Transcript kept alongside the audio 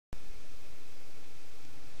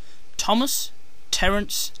Thomas,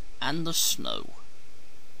 Terrance, and the Snow.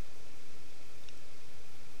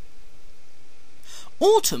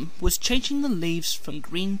 Autumn was changing the leaves from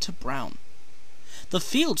green to brown. The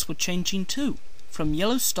fields were changing too, from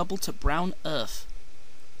yellow stubble to brown earth.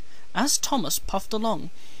 As Thomas puffed along,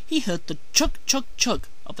 he heard the chug chug chug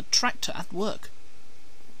of a tractor at work.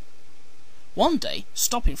 One day,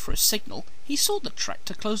 stopping for a signal, he saw the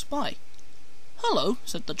tractor close by. "Hello,"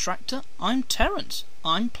 said the tractor, "I'm Terrance.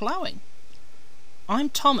 I'm ploughing." "I'm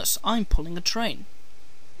Thomas. I'm pulling a train."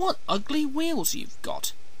 "What ugly wheels you've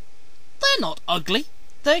got." "They're not ugly.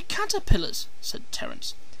 They're caterpillars," said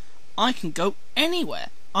Terrance. "I can go anywhere.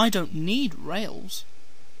 I don't need rails."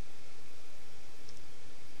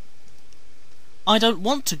 "I don't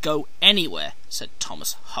want to go anywhere," said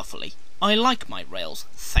Thomas huffily. "I like my rails,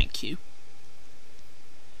 thank you."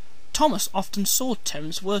 Thomas often saw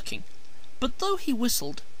Terrance working, but though he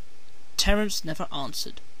whistled, Terrance never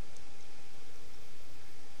answered.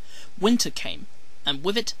 Winter came, and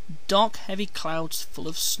with it dark heavy clouds full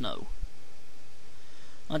of snow.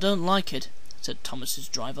 "I don't like it," said Thomas's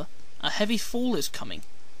driver. "A heavy fall is coming.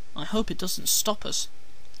 I hope it doesn't stop us."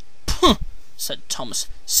 "Pooh!" said Thomas,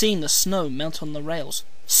 seeing the snow melt on the rails.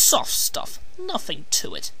 "Soft stuff, nothing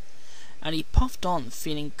to it." And he puffed on,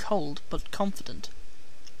 feeling cold but confident.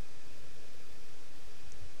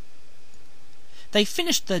 They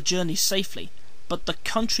finished their journey safely, but the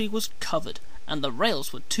country was covered, and the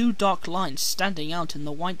rails were two dark lines standing out in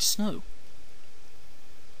the white snow.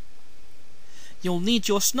 "You'll need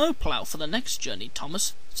your snowplough for the next journey,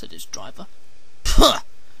 Thomas," said his driver. "Pooh!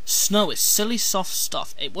 Snow is silly soft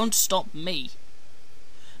stuff. It won't stop me."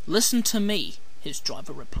 "Listen to me," his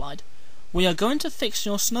driver replied. "We are going to fix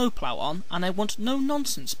your snowplough on, and I want no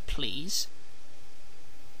nonsense, please."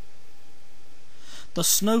 The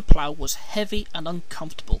snowplough was heavy and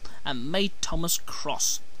uncomfortable, and made Thomas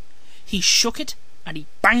cross. He shook it, and he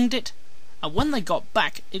banged it, and when they got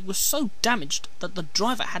back it was so damaged that the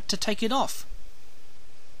driver had to take it off.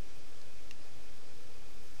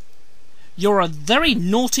 "You're a very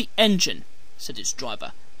naughty engine," said his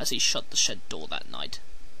driver as he shut the shed door that night.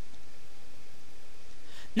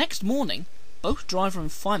 Next morning both driver and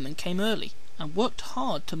fireman came early and worked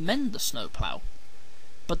hard to mend the snowplough,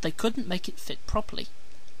 but they couldn't make it fit properly.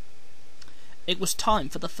 It was time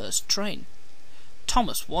for the first train.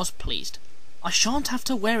 Thomas was pleased. "I shan't have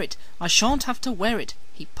to wear it. I shan't have to wear it,"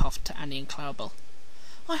 he puffed to Annie and Clarabel.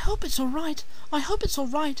 "I hope it's all right. I hope it's all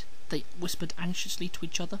right," they whispered anxiously to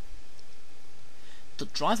each other. The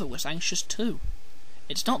driver was anxious too.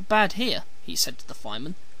 "It's not bad here," he said to the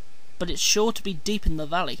fireman, "but it's sure to be deep in the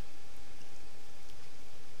valley."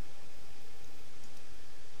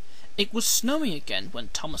 It was snowing again when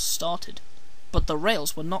Thomas started, but the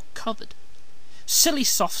rails were not covered. "Silly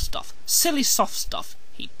soft stuff, silly soft stuff,"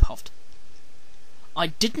 he puffed. "I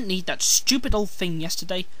didn't need that stupid old thing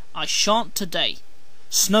yesterday. I shan't today.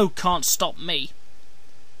 Snow can't stop me."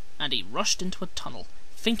 And he rushed into a tunnel,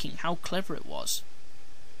 thinking how clever it was.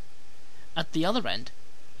 At the other end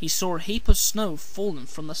he saw a heap of snow fallen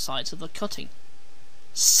from the sides of the cutting.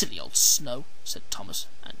 "Silly old snow," said Thomas,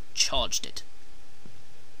 and charged it.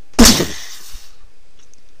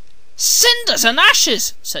 "Cinders and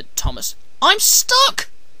ashes," said Thomas. "I'm stuck!"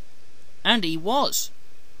 And he was.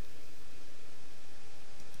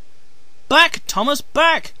 "Back, Thomas,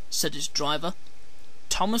 back!" said his driver.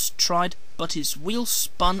 Thomas tried, but his wheel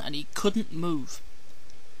spun and he couldn't move.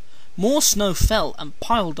 More snow fell and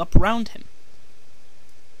piled up round him.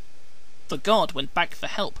 The guard went back for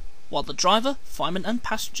help, while the driver, fireman and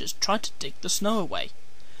passengers tried to dig the snow away.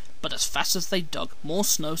 But as fast as they dug, more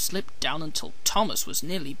snow slipped down until Thomas was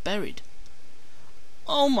nearly buried.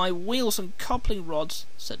 "Oh, my wheels and coupling rods,"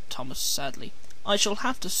 said Thomas sadly. "I shall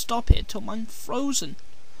have to stop here till I'm frozen.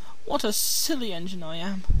 What a silly engine I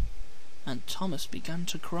am." And Thomas began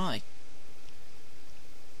to cry.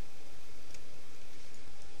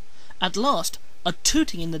 At last a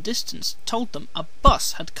tooting in the distance told them a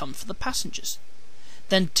bus had come for the passengers.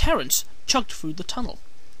 Then Terrance chugged through the tunnel.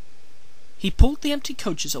 He pulled the empty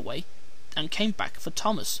coaches away and came back for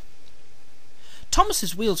Thomas.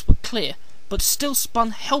 Thomas's wheels were clear, but still spun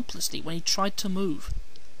helplessly when he tried to move.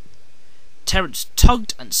 Terrance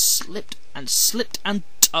tugged and slipped and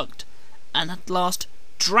tugged, and at last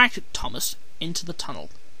dragged Thomas into the tunnel.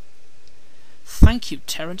 "Thank you,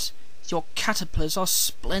 Terrance. Your caterpillars are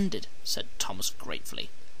splendid," said Thomas gratefully.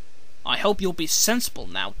 "I hope you'll be sensible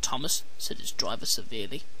now, Thomas," said his driver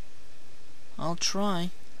severely. "I'll try,"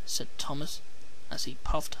 said Thomas as he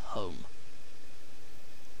puffed home.